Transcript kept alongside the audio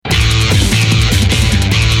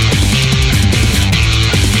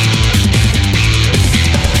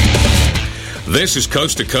This is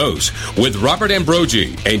Coast to Coast with Robert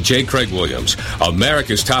Ambrogi and J. Craig Williams,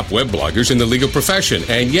 America's top web bloggers in the legal profession.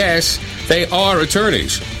 And yes, they are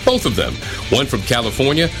attorneys, both of them. One from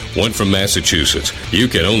California, one from Massachusetts. You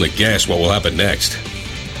can only guess what will happen next.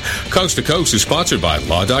 Coast to Coast is sponsored by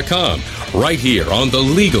Law.com, right here on the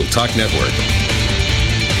Legal Talk Network.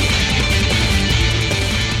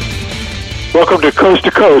 Welcome to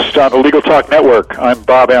Coast on the Legal Talk Network. I'm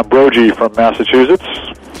Bob Ambrogi from Massachusetts.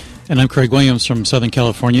 And I'm Craig Williams from Southern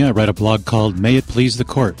California. I write a blog called May It Please the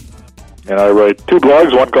Court. And I write two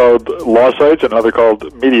blogs, one called Law Sites and another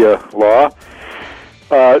called Media Law.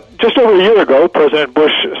 Just over a year ago, President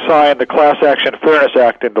Bush signed the Class Action Fairness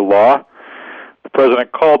Act into law. The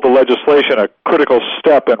president called the legislation a critical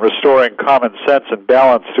step in restoring common sense and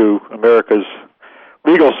balance to America's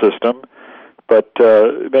legal system. But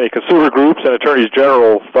many consumer groups and attorneys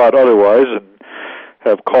general thought otherwise and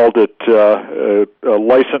have called it a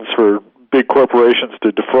license for big corporations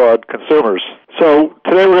to defraud consumers. So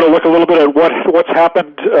today we're going to look a little bit at what's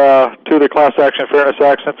happened to the Class Action Fairness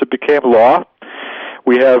Act since it became law.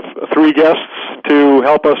 We have three guests to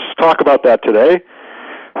help us talk about that today.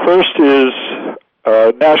 First is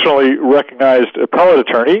a nationally recognized appellate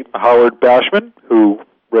attorney, Howard Bashman, who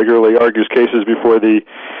regularly argues cases before the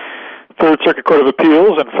Third Circuit Court of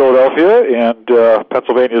Appeals in Philadelphia and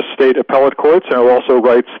Pennsylvania's state appellate courts, and who also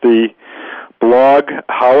writes the blog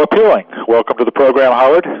How Appealing. Welcome to the program,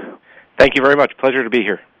 Howard. Thank you very much. Pleasure to be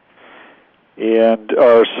here. And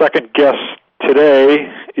our second guest today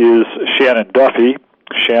is Shannon Duffy.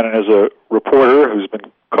 Shannon is a reporter who's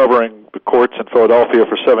been covering the courts in Philadelphia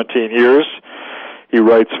for 17 years. He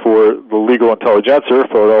writes for the Legal Intelligencer,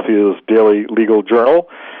 Philadelphia's daily legal journal,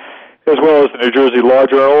 as well as the New Jersey Law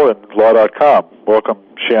Journal and Law.com. Welcome,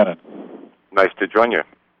 Shannon. Nice to join you.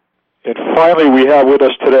 And finally, we have with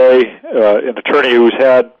us today an attorney who's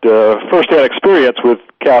had first-hand experience with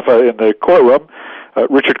CAFA in the courtroom.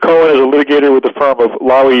 Richard Cohen is a litigator with the firm of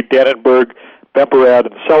Lowy, Dannenberg, Bemperad,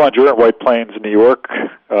 and Selinger in White Plains, New York.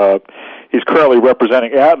 He's currently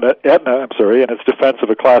representing Aetna in its defense of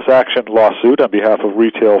a class action lawsuit on behalf of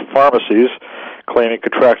retail pharmacies claiming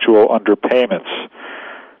contractual underpayments.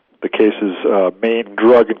 The case is Maine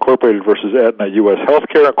Drug Incorporated versus Aetna U.S.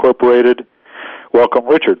 Healthcare Incorporated. Welcome,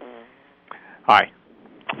 Richard. Hi.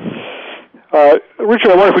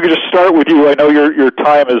 Richard, I wonder if we could just start with you. I know your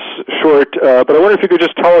time is short, but I wonder if you could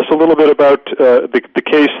just tell us a little bit about the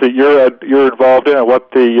case that you're involved in and what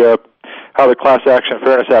how the Class Action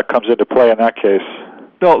Fairness Act comes into play in that case.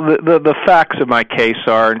 Well, the facts of my case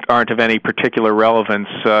aren't of any particular relevance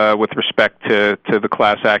with respect to the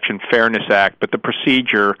Class Action Fairness Act, but the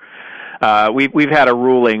procedure. We've had a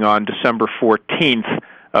ruling on December 14th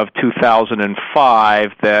of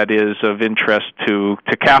 2005 that is of interest to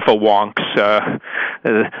CAFA wonks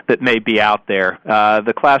that may be out there.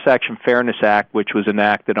 The Class Action Fairness Act, which was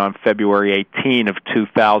enacted on February 18 of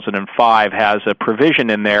 2005, has a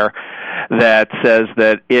provision in there that says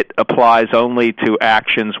that it applies only to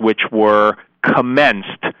actions which were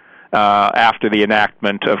commenced after the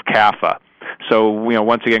enactment of CAFA. So,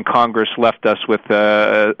 once again, Congress left us with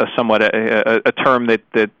a term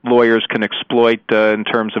that lawyers can exploit in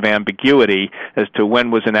terms of ambiguity as to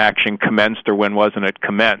when was an action commenced or when wasn't it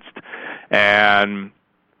commenced. And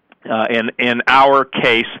in our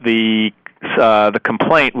case, the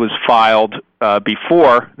complaint was filed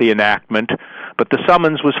before the enactment, but the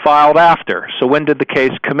summons was filed after. So when did the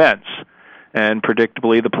case commence? And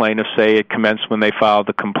predictably, the plaintiffs say it commenced when they filed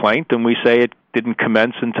the complaint, and we say it didn't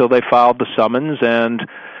commence until they filed the summons. And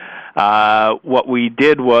what we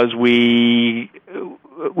did was we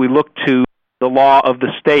looked to the law of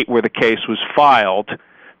the state where the case was filed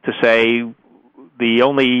to say the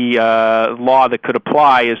only law that could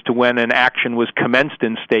apply as to when an action was commenced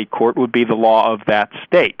in state court would be the law of that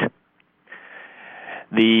state.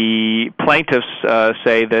 The plaintiffs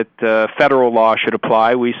say that federal law should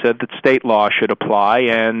apply. We said that state law should apply,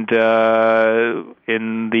 and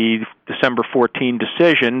in the December 14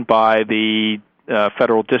 decision by the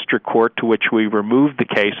federal district court to which we removed the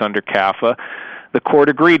case under CAFA, the court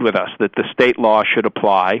agreed with us that the state law should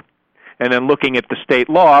apply, and then looking at the state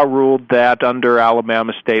law, ruled that under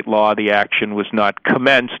Alabama state law, the action was not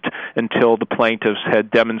commenced until the plaintiffs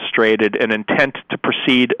had demonstrated an intent to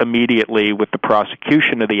proceed immediately with the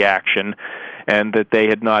prosecution of the action, and that they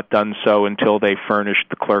had not done so until they furnished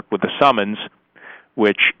the clerk with a summons,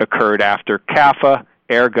 which occurred after CAFA,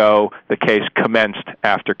 ergo, the case commenced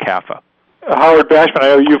after CAFA. Howard Bashman, I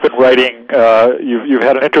know you've been writing, you've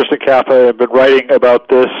had an interest in CAFA and been writing about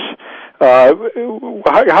this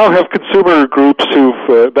How have consumer groups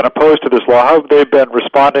who've been opposed to this law, how have they been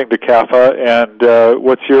responding to CAFA, and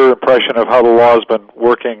what's your impression of how the law has been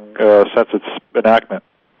working since its enactment?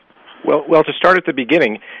 Well, to start at the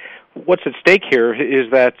beginning, what's at stake here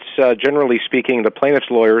is that, generally speaking, the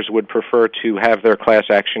plaintiffs' lawyers would prefer to have their class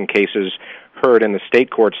action cases heard in the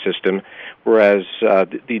state court system, whereas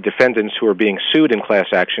the defendants who are being sued in class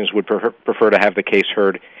actions would prefer to have the case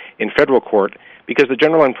heard in federal court, because the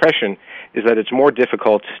general impression is that it's more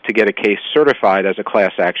difficult to get a case certified as a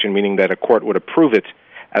class action, meaning that a court would approve it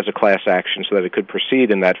as a class action so that it could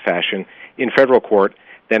proceed in that fashion in federal court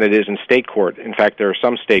than it is in state court. In fact, there are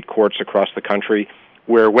some state courts across the country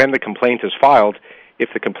where when the complaint is filed, if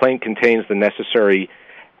the complaint contains the necessary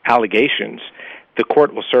allegations, the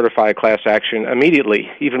court will certify a class action immediately,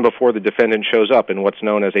 even before the defendant shows up in what's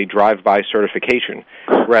known as a drive-by certification.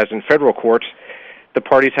 Whereas in federal court, the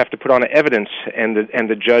parties have to put on evidence, and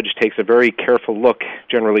the judge takes a very careful look,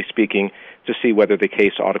 generally speaking, to see whether the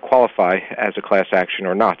case ought to qualify as a class action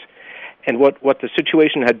or not. And what the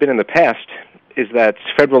situation had been in the past is that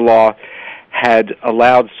federal law had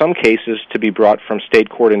allowed some cases to be brought from state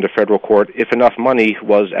court into federal court if enough money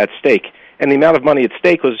was at stake. And the amount of money at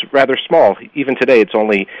stake was rather small. Even today, it's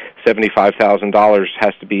only $75,000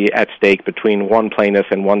 has to be at stake between one plaintiff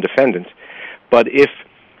and one defendant. But if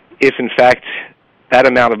in fact that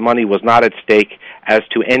amount of money was not at stake as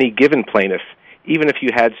to any given plaintiff, even if you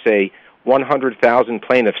had, say, 100,000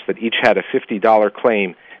 plaintiffs that each had a $50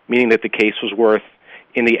 claim, meaning that the case was worth,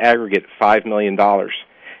 in the aggregate, $5 million,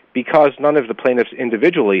 because none of the plaintiffs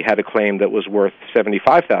individually had a claim that was worth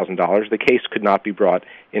 $75,000, the case could not be brought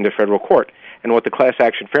into federal court. And what the Class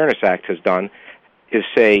Action Fairness Act has done is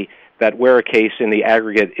say that where a case in the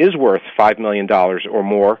aggregate is worth $5 million or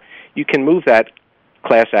more, you can move that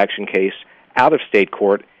class action case out of state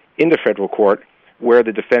court into federal court, where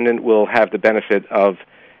the defendant will have the benefit of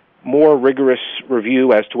more rigorous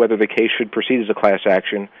review as to whether the case should proceed as a class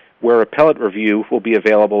action, where appellate review will be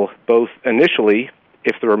available both initially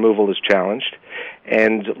if the removal is challenged,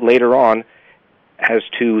 and later on as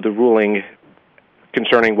to the ruling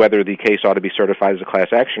concerning whether the case ought to be certified as a class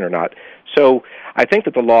action or not. So I think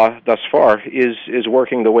that the law thus far is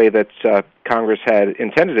working the way that Congress had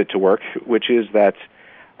intended it to work, which is that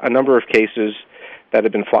a number of cases that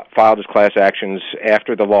have been filed as class actions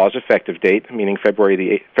after the law's effective date, meaning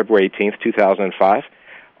February 18th, 2005,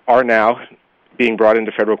 are now being brought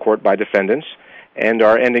into federal court by defendants and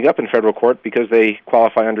are ending up in federal court because they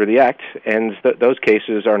qualify under the Act, and those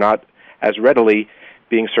cases are not as readily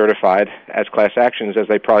being certified as class actions as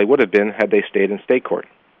they probably would have been had they stayed in state court.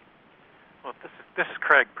 Well, this is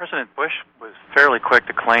Craig. President Bush was fairly quick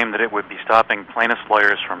to claim that it would be stopping plaintiffs'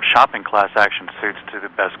 lawyers from shopping class action suits to the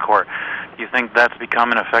best court. Do you think that's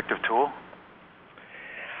become an effective tool?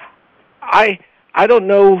 I don't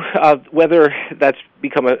know whether that's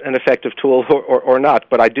become an effective tool or not,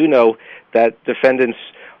 but I do know that defendants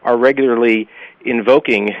are regularly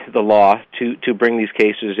invoking the law to bring these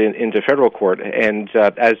cases into federal court. And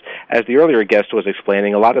as the earlier guest was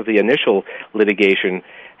explaining, a lot of the initial litigation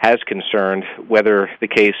has concerned whether the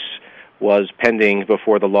case was pending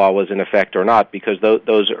before the law was in effect or not, because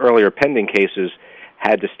those earlier pending cases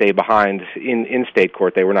had to stay behind in state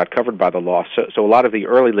court. They were not covered by the law. So a lot of the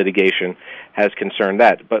early litigation has concerned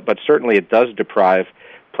that. But certainly it does deprive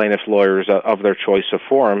plaintiffs' lawyers of their choice of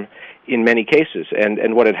forum in many cases.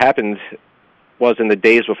 And what had happened was in the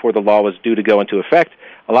days before the law was due to go into effect,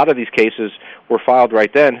 a lot of these cases were filed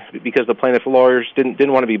right then because the plaintiff lawyers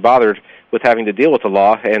didn't want to be bothered with having to deal with the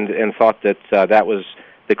law and thought that that was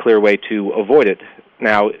the clear way to avoid it.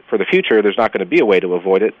 Now, for the future, there's not going to be a way to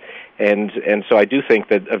avoid it, and so I do think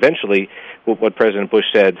that eventually what President Bush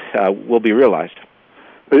said will be realized.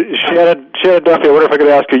 Shannon Duffy, I wonder if I could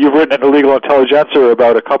ask you, you've written in the Legal Intelligencer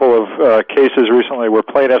about a couple of cases recently where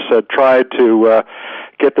plaintiffs had tried to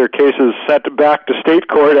get their cases sent back to state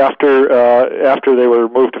court after they were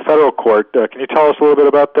moved to federal court. Can you tell us a little bit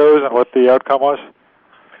about those and what the outcome was?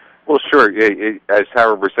 Well, sure. As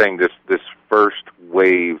Howard was saying, this first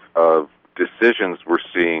wave of decisions we're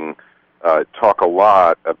seeing talk a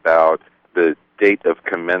lot about the date of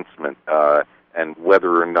commencement and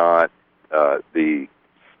whether or not the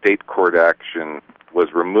state court action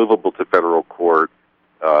was removable to federal court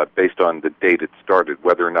based on the date it started,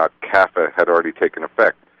 whether or not CAFA had already taken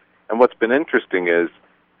effect. And what's been interesting is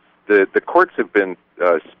the courts have been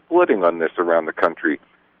splitting on this around the country.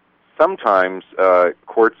 Sometimes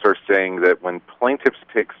courts are saying that when plaintiffs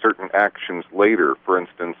take certain actions later, for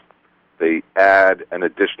instance, they add an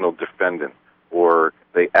additional defendant or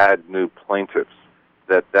they add new plaintiffs,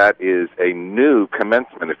 that is a new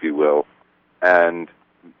commencement, if you will, and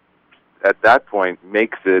at that point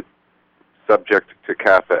makes it subject to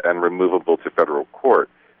CAFA and removable to federal court.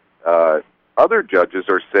 Other judges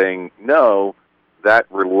are saying, no, that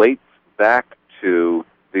relates back to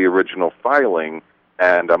the original filing,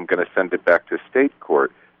 and I'm going to send it back to state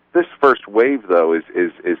court. This first wave, though,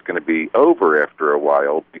 is going to be over after a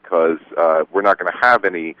while because we're not going to have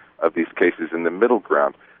any of these cases in the middle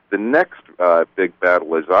ground. The next big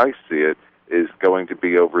battle, as I see it, is going to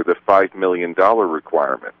be over the $5 million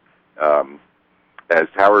requirement, as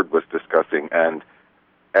Howard was discussing, and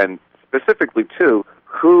specifically, too,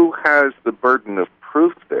 who has the burden of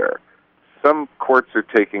proof there? Some courts are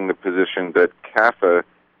taking the position that CAFA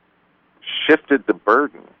shifted the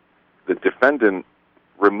burden. The defendant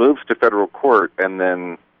removes to federal court, and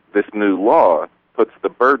then this new law puts the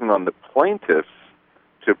burden on the plaintiffs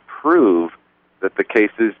to prove that the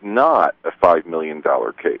case is not a $5 million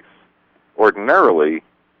case. Ordinarily,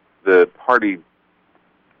 the party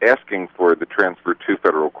asking for the transfer to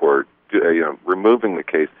federal court, removing the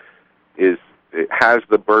case, has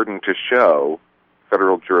the burden to show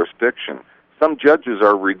federal jurisdiction. Some judges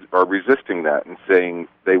are resisting that and saying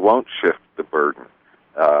they won't shift the burden.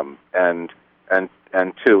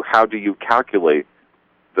 And two, how do you calculate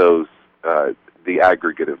those the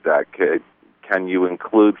aggregate of that? Can you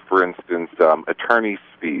include, for instance, attorney's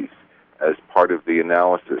fees as part of the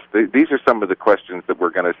analysis? These are some of the questions that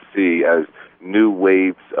we're going to see as new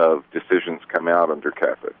waves of decisions come out under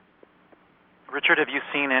CAFA. Richard, have you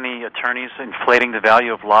seen any attorneys inflating the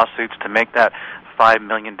value of lawsuits to make that $5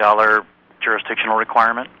 million jurisdictional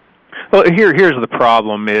requirement? Well, here's the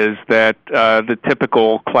problem: is that the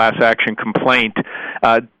typical class action complaint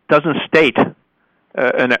doesn't state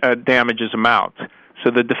a damages amount,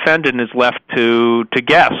 so the defendant is left to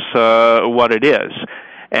guess what it is.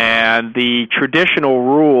 And the traditional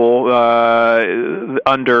rule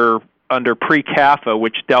under pre-CAFA,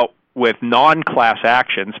 which dealt with non-class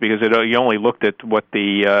actions, because you only looked at what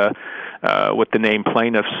the named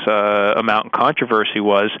plaintiff's amount in controversy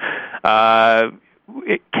was.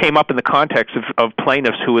 It came up in the context of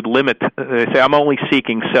plaintiffs who would limit. They say, "I'm only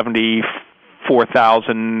seeking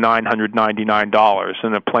 $74,999,"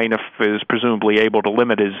 and the plaintiff is presumably able to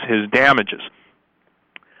limit his damages.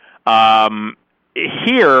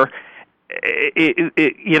 Here,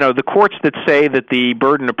 the courts that say that the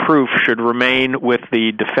burden of proof should remain with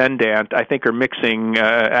the defendant, I think, are mixing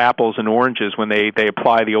apples and oranges when they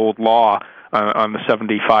apply the old law on the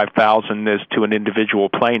 $75,000 as to an individual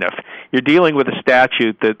plaintiff. You're dealing with a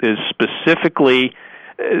statute that is specifically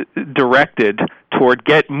directed toward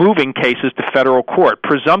moving cases to federal court,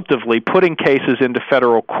 presumptively putting cases into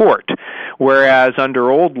federal court, whereas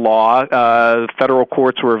under old law, federal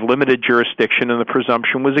courts were of limited jurisdiction and the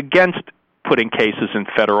presumption was against putting cases in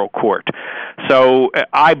federal court. So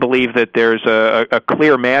I believe that there's a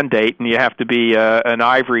clear mandate, and you have to be an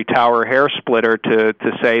ivory tower hair splitter to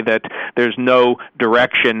say that there's no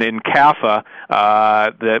direction in CAFA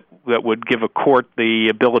that would give a court the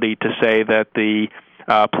ability to say that the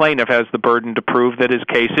plaintiff has the burden to prove that his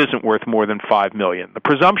case isn't worth more than $5 million. The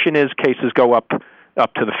presumption is cases go up to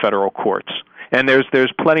the federal courts, and there's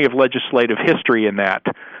plenty of legislative history in that.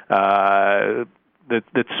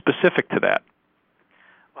 That's specific to that.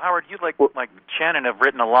 Well, Howard, you like Shannon have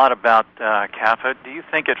written a lot about CAFA. Do you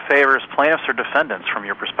think it favors plaintiffs or defendants from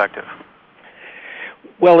your perspective?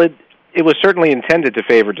 Well, it was certainly intended to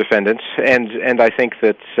favor defendants, and I think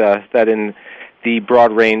that in the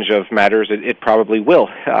broad range of matters, it probably will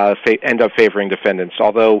end up favoring defendants.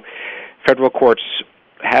 Although federal courts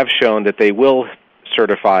have shown that they will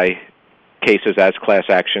certify cases as class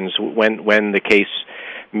actions when the case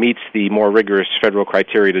meets the more rigorous federal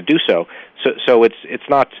criteria to do so. So it's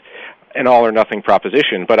not an all or nothing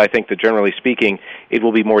proposition, but I think that generally speaking, it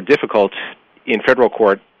will be more difficult in federal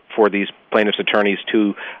court for these plaintiffs' attorneys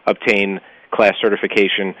to obtain class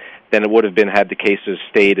certification than it would have been had the cases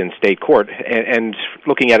stayed in state court. And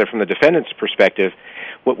looking at it from the defendant's perspective,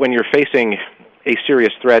 when you're facing a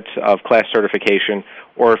serious threat of class certification,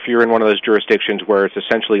 or if you're in one of those jurisdictions where it's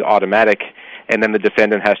essentially automatic and then the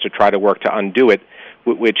defendant has to try to work to undo it,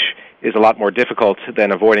 which is a lot more difficult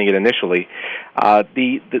than avoiding it initially.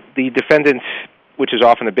 The defendant, which is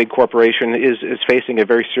often a big corporation, is facing a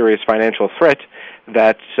very serious financial threat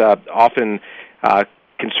that often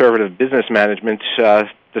conservative business management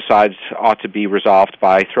decides ought to be resolved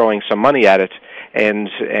by throwing some money at it and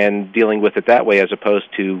dealing with it that way, as opposed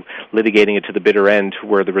to litigating it to the bitter end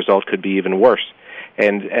where the result could be even worse.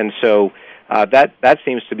 And so that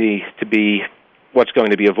seems to be what's going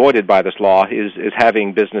to be avoided by this law is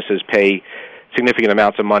having businesses pay significant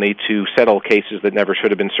amounts of money to settle cases that never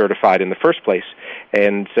should have been certified in the first place.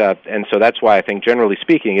 And so that's why I think, generally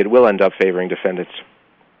speaking, it will end up favoring defendants.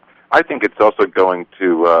 I think it's also going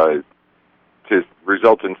to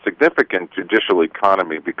result in significant judicial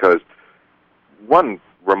economy, because one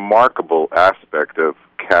remarkable aspect of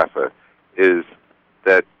CAFA is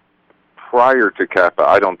that prior to CAFA,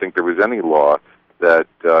 I don't think there was any law that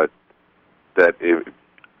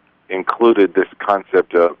included this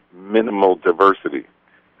concept of minimal diversity.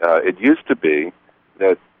 It used to be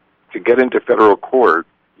that to get into federal court,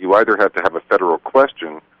 you either had to have a federal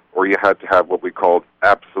question or you had to have what we called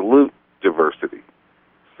absolute diversity,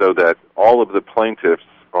 so that all of the plaintiffs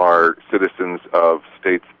are citizens of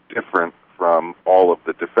states different from all of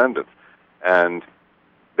the defendants. And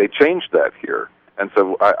they changed that here. And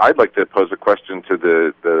so I'd like to pose a question to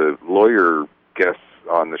the lawyer guests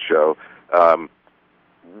on the show.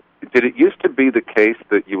 Did it used to be the case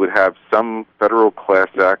that you would have some federal class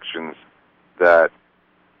actions that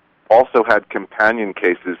also had companion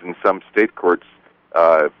cases in some state courts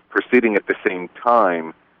proceeding at the same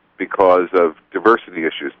time because of diversity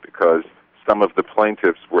issues, because some of the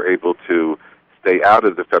plaintiffs were able to stay out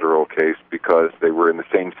of the federal case because they were in the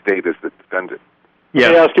same state as the defendant?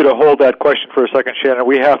 Let me ask you to hold that question for a second, Shannon.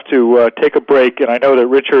 We have to take a break, and I know that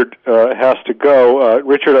Richard has to go.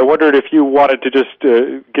 Richard, I wondered if you wanted to just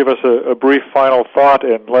give us a brief final thought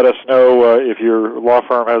and let us know if your law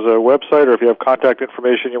firm has a website or if you have contact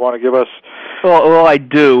information you want to give us. Well, I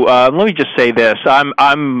do. Let me just say this: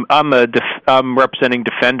 I'm representing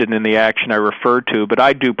defendant in the action I referred to, but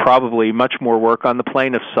I do probably much more work on the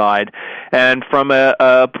plaintiff's side. And from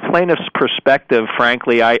a plaintiff's perspective,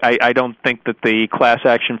 frankly, I don't think that the Class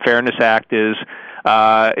Action Fairness Act is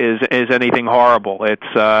anything horrible. It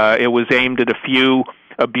was aimed at a few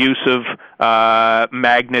abusive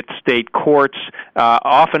magnet state courts.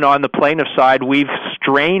 Often on the plaintiff side, we've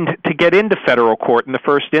strained to get into federal court in the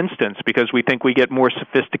first instance because we think we get more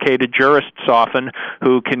sophisticated jurists often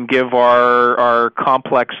who can give our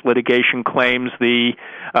complex litigation claims the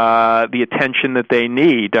attention that they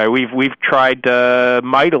need. We've tried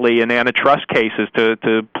mightily in antitrust cases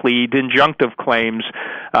to plead injunctive claims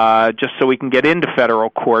just so we can get into federal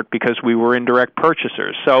court because we were indirect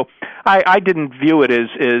purchasers. So I didn't view it as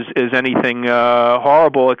anything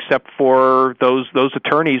horrible, except for those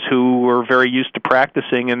attorneys who were very used to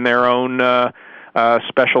practicing in their own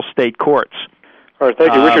special state courts. All right,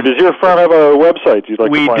 thank you, Richard. Does your firm have a website you'd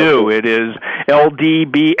like to find? We do. It is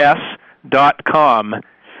ldbs.com.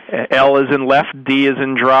 L is in left, D is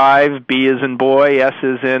in drive, B is in boy, S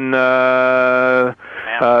is in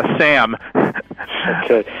Sam.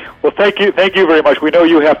 Okay. Well, thank you very much. We know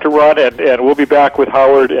you have to run, and we'll be back with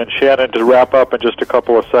Howard and Shannon to wrap up in just a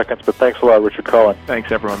couple of seconds. But thanks a lot, Richard Cohen.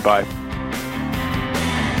 Thanks, everyone. Bye.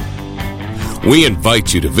 We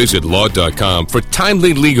invite you to visit law.com for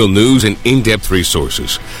timely legal news and in-depth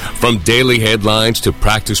resources. From daily headlines to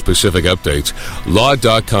practice-specific updates,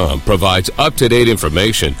 law.com provides up-to-date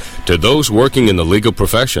information to those working in the legal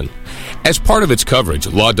profession. As part of its coverage,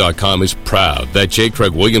 law.com is proud that J.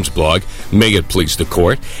 Craig Williams' blog, May It Please the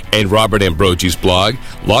Court, and Robert Ambrogi's blog,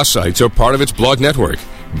 Law Sites, are part of its blog network.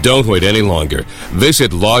 Don't wait any longer.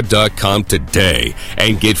 Visit law.com today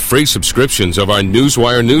and get free subscriptions of our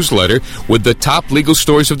Newswire newsletter with the top legal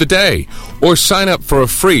stories of the day, or sign up for a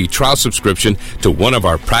free trial subscription to one of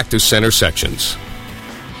our Practice Center sections.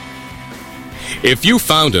 If you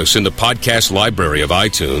found us in the podcast library of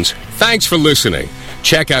iTunes, thanks for listening.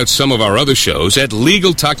 Check out some of our other shows at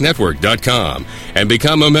LegalTalkNetwork.com and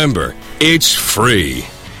become a member. It's free.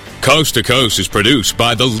 Coast to Coast is produced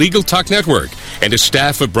by the Legal Talk Network and a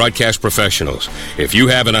staff of broadcast professionals. If you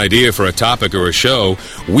have an idea for a topic or a show,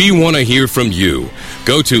 we want to hear from you.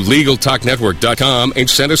 Go to LegalTalkNetwork.com and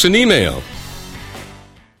send us an email.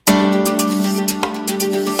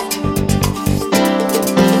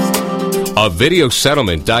 A video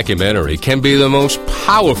settlement documentary can be the most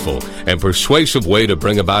powerful and persuasive way to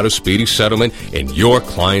bring about a speedy settlement in your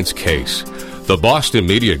client's case. The Boston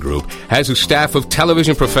Media Group has a staff of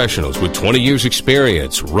television professionals with 20 years'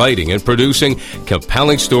 experience writing and producing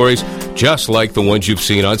compelling stories just like the ones you've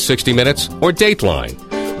seen on 60 Minutes or Dateline.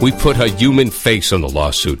 We put a human face on the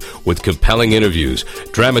lawsuit with compelling interviews,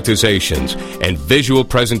 dramatizations, and visual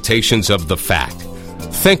presentations of the fact.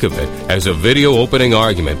 Think of it as a video opening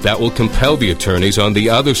argument that will compel the attorneys on the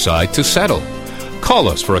other side to settle. Call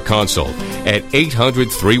us for a consult at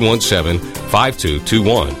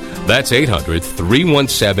 800-317-5221. That's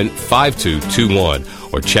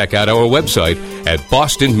 800-317-5221. Or check out our website at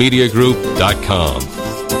bostonmediagroup.com.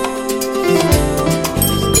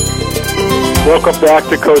 Welcome back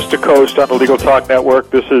to Coast on the Legal Talk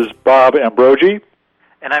Network. This is Bob Ambrogi.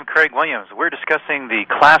 And I'm Craig Williams. We're discussing the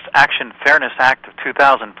Class Action Fairness Act of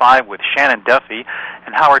 2005 with Shannon Duffy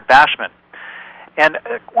and Howard Bashman. And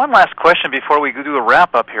one last question before we do a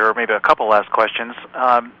wrap-up here, or maybe a couple last questions.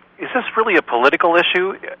 Is this really a political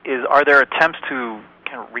issue? Are there attempts to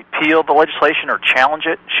kind of repeal the legislation or challenge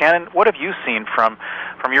it? Shannon, what have you seen from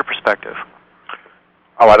your perspective?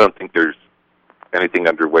 Oh, I don't think there's anything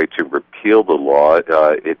underway to repeal the law.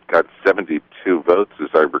 It got 72 votes, as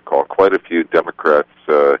I recall. Quite a few Democrats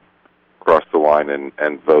crossed the line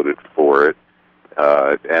and voted for it.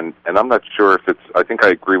 And I'm not sure if I think I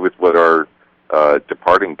agree with what our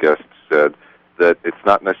departing guest said, that it's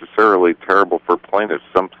not necessarily terrible for plaintiffs.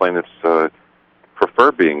 Some plaintiffs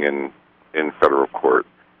prefer being in federal court,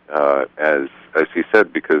 as he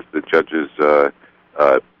said, because the judges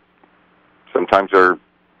sometimes are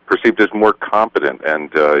perceived as more competent,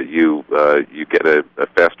 and you get a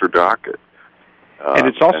faster docket. And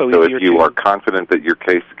it's also and so easier if you to... are confident that your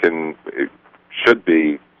case should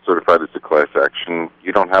be certified as a class action,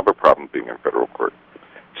 you don't have a problem being in federal court.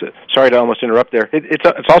 Sorry to almost interrupt there.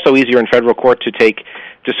 It's also easier in federal court to take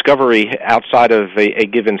discovery outside of a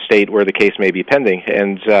given state where the case may be pending,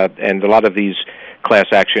 and a lot of these class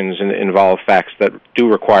actions involve facts that do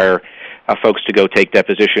require folks to go take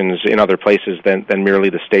depositions in other places than merely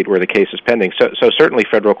the state where the case is pending. So certainly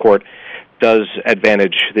federal court does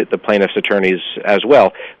advantage the plaintiff's attorneys as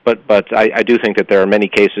well, but I do think that there are many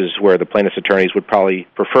cases where the plaintiff's attorneys would probably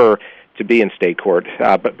prefer to be in state court.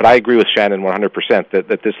 But I agree with Shannon 100%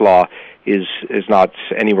 that this law is not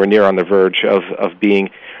anywhere near on the verge of being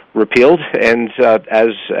repealed. And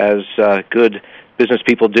as good business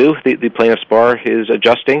people do, the plaintiff's bar is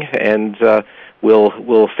adjusting, and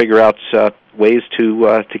we'll figure out ways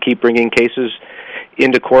to keep bringing cases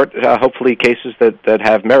into court, hopefully cases that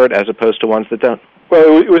have merit as opposed to ones that don't.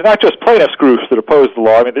 Well, it was not just plaintiffs groups that opposed the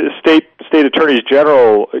law. I mean, the state attorneys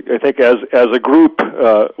general, I think, as a group,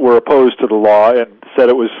 were opposed to the law and said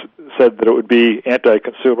that it would be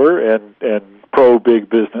anti-consumer and pro-big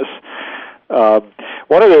business.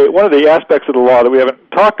 One of the aspects of the law that we haven't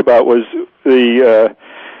talked about was the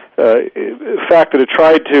fact that it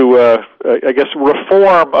tried to,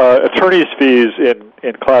 reform attorneys' fees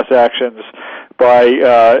in class actions by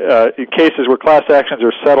in cases where class actions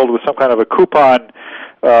are settled with some kind of a coupon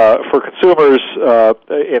for consumers.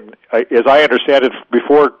 As I understand it,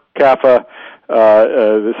 before CAFA,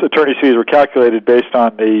 this attorney's fees were calculated based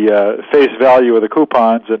on the face value of the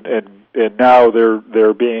coupons, and now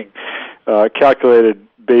they're being calculated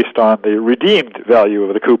based on the redeemed value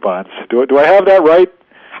of the coupons. Do I have that right?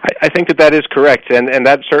 I think that is correct, and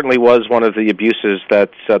that certainly was one of the abuses that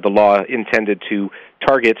the law intended to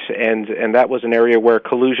target, and that was an area where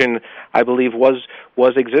collusion, I believe, was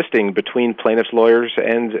existing between plaintiffs' lawyers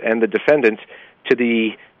and the defendant, to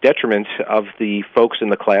the detriment of the folks in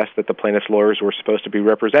the class that the plaintiffs' lawyers were supposed to be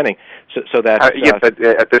representing. So that but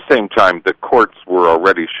at the same time, the courts were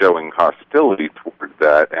already showing hostility toward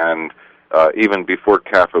that, and even before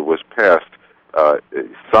CAFA was passed,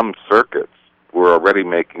 some circuits were already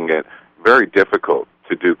making it very difficult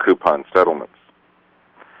to do coupon settlements.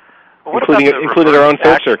 Well, including our own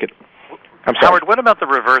Third Circuit. I'm sorry. Howard, what about the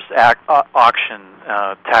reverse auction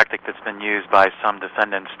tactic that's been used by some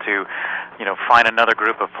defendants to, find another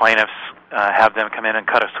group of plaintiffs, have them come in and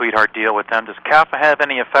cut a sweetheart deal with them? Does CAFA have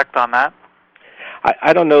any effect on that?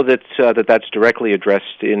 I don't know that that's directly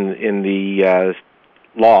addressed in the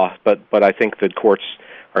law, but I think that courts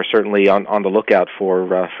are certainly on the lookout for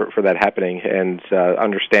that happening, and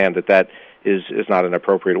understand that is not an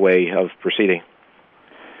appropriate way of proceeding.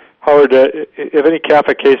 Howard, have any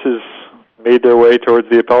CAFA cases made their way towards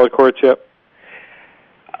the appellate courts yet?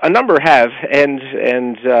 A number have, and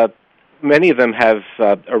many of them have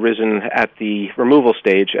arisen at the removal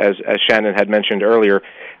stage, as Shannon had mentioned earlier,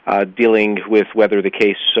 dealing with whether the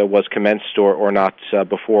case was commenced or not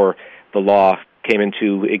before the law came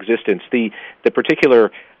into existence. The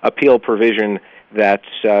particular appeal provision that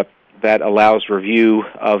allows review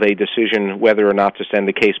of a decision whether or not to send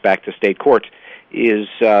the case back to state court is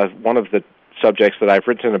one of the subjects that I've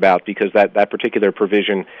written about, because that particular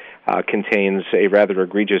provision contains a rather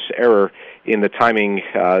egregious error in the timing,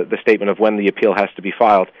 the statement of when the appeal has to be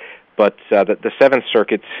filed. But the Seventh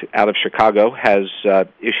Circuit out of Chicago has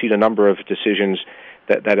issued a number of decisions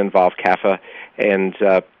that involve CAFA, and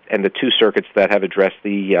the two circuits that have addressed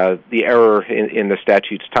the error in the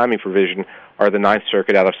statute's timing provision are the Ninth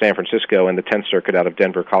Circuit out of San Francisco and the 10th Circuit out of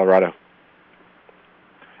Denver, Colorado.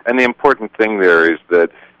 And the important thing there is that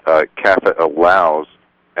CAFA allows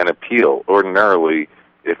an appeal. Ordinarily,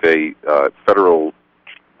 if a federal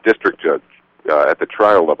district judge at the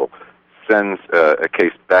trial level sends a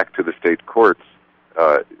case back to the state courts,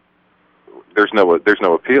 there's no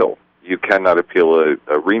appeal. You cannot appeal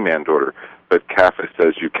a remand order, but CAFA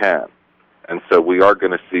says you can. And so we are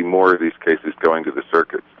going to see more of these cases going to the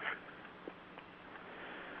circuits.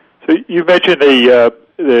 So you mentioned that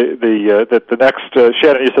the next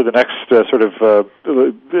Shannon, you said the next sort of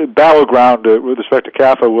battleground with respect to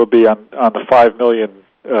CAFA will be on the $5 million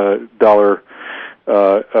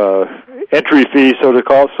entry fee, so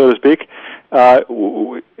to speak.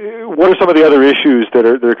 What are some of the other issues that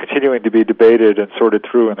are continuing to be debated and sorted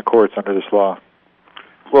through in the courts under this law?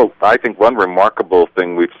 Well, I think one remarkable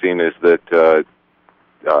thing we've seen is that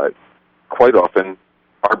quite often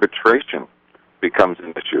arbitration becomes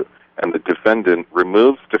an issue, and the defendant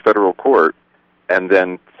removes to federal court and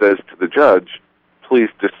then says to the judge, please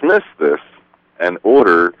dismiss this and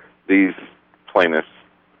order these plaintiffs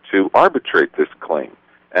to arbitrate this claim.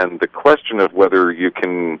 And the question of whether you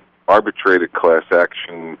can arbitrate a class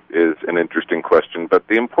action is an interesting question, but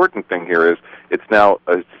the important thing here is it's now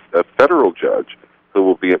a federal judge who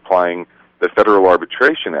will be applying the Federal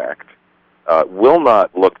Arbitration Act, will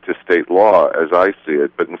not look to state law as I see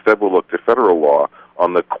it, but instead will look to federal law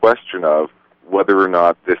on the question of whether or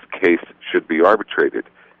not this case should be arbitrated.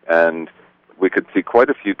 And we could see quite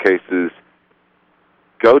a few cases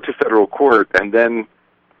go to federal court and then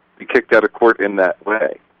be kicked out of court in that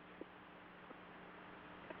way.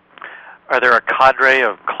 Are there a cadre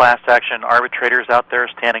of class action arbitrators out there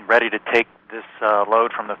standing ready to take this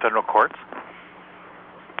load from the federal courts?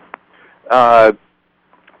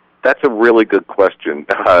 That's a really good question.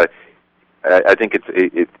 I think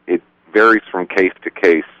it varies from case to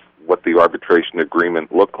case what the arbitration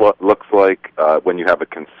agreement looks like. When you have a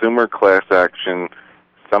consumer class action,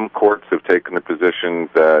 some courts have taken the position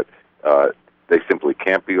that they simply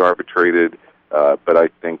can't be arbitrated. But I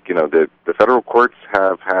think the federal courts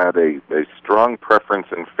have had a strong preference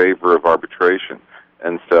in favor of arbitration,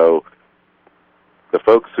 and so the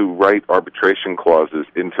folks who write arbitration clauses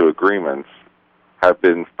into agreements have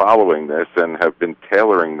been following this and have been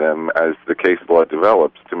tailoring them as the case law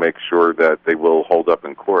develops to make sure that they will hold up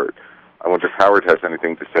in court. I wonder if Howard has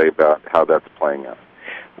anything to say about how that's playing out.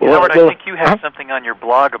 Well, Howard, I think you had something on your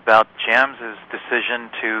blog about JAMS's decision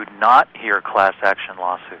to not hear class action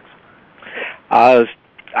lawsuits.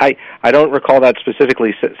 I don't recall that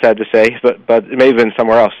specifically, sad to say, but it may have been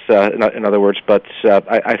somewhere else, in other words. But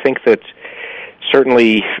I think that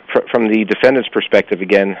certainly from the defendant's perspective,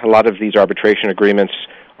 again, a lot of these arbitration agreements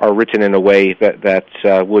are written in a way that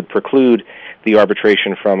would preclude the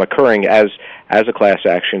arbitration from occurring as a class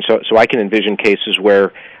action. So I can envision cases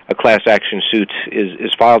where a class action suit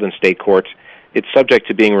is filed in state court. It's subject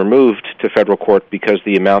to being removed to federal court because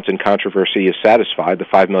the amount in controversy is satisfied, the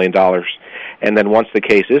 $5 million. And then once the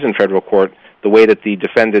case is in federal court, the way that the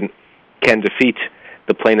defendant can defeat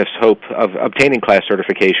the plaintiff's hope of obtaining class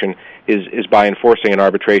certification is by enforcing an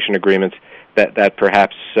arbitration agreement that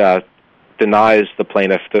perhaps denies the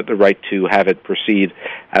plaintiff the right to have it proceed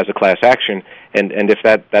as a class action. And if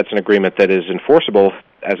that's an agreement that is enforceable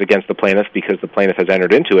as against the plaintiff because the plaintiff has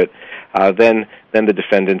entered into it, then the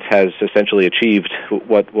defendant has essentially achieved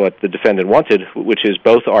what the defendant wanted, which is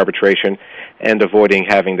both arbitration and avoiding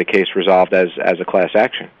having the case resolved as a class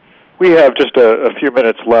action. We have just a few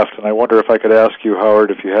minutes left, and I wonder if I could ask you, Howard,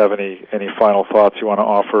 if you have any final thoughts you want to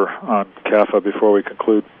offer on CAFA before we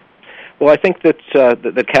conclude. Well, I think that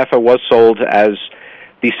CAFA was sold as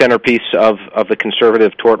the centerpiece of the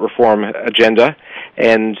conservative tort reform agenda,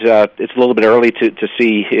 and it's a little bit early to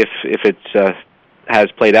see if it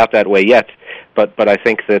has played out that way yet. But I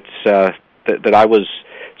think that I was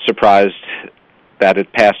surprised that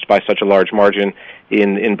it passed by such a large margin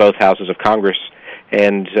in both houses of Congress,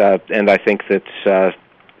 and I think that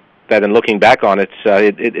in looking back on it,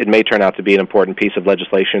 it may turn out to be an important piece of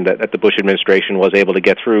legislation that the Bush administration was able to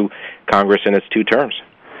get through Congress in its two terms.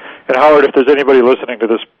 And Howard, if there's anybody listening to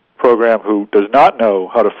this program who does not know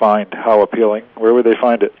how to find How Appealing, where would they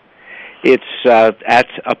find it? It's at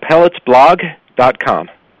appellateblog.com.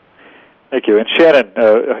 Thank you. And Shannon,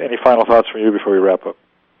 any final thoughts from you before we wrap up?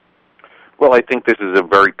 Well, I think this is a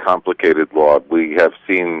very complicated law. We have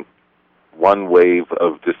seen one wave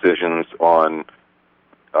of decisions on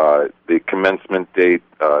the commencement date,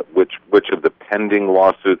 which of the pending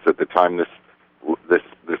lawsuits at the time this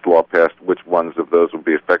law passed, which ones of those will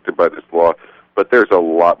be affected by this law. But there's a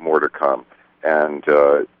lot more to come, and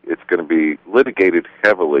it's going to be litigated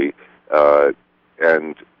heavily,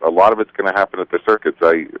 and a lot of it's going to happen at the circuits.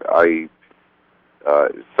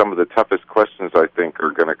 Some of the toughest questions, I think,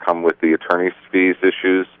 are going to come with the attorney's fees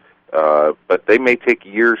issues, but they may take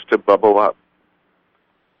years to bubble up.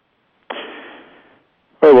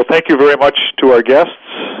 All right, well, thank you very much to our guests,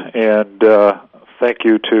 and thank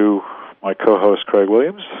you to my co-host, Craig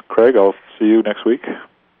Williams. Craig, I'll see you next week.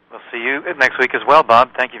 We'll see you next week as well,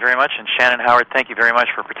 Bob. Thank you very much. And Shannon Howard, thank you very much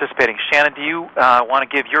for participating. Shannon, do you want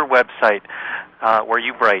to give your website where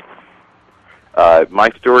you write?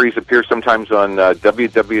 My stories appear sometimes on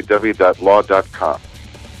www.law.com.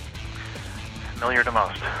 Familiar to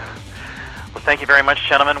most. Well, thank you very much,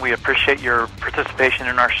 gentlemen. We appreciate your participation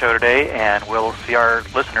in our show today, and we'll see our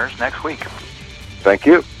listeners next week. Thank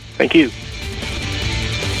you. Thank you.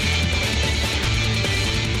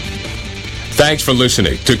 Thanks for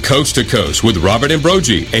listening to Coast with Robert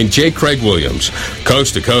Ambrogi and J. Craig Williams.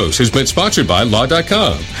 Coast to Coast has been sponsored by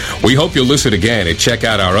Law.com. We hope you'll listen again and check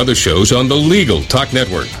out our other shows on the Legal Talk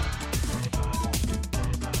Network.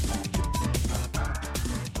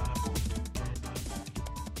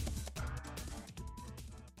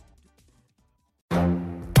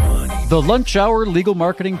 The Lunch Hour Legal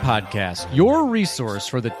Marketing Podcast, your resource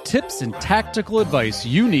for the tips and tactical advice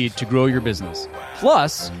you need to grow your business.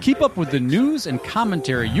 Plus, keep up with the news and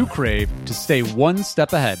commentary you crave to stay one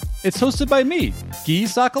step ahead. It's hosted by me, Guy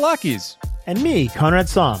Sakalakis. And me, Conrad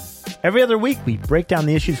Somm. Every other week, we break down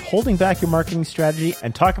the issues holding back your marketing strategy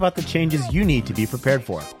and talk about the changes you need to be prepared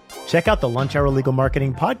for. Check out the Lunch Hour Legal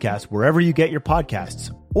Marketing Podcast wherever you get your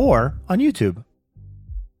podcasts or on YouTube.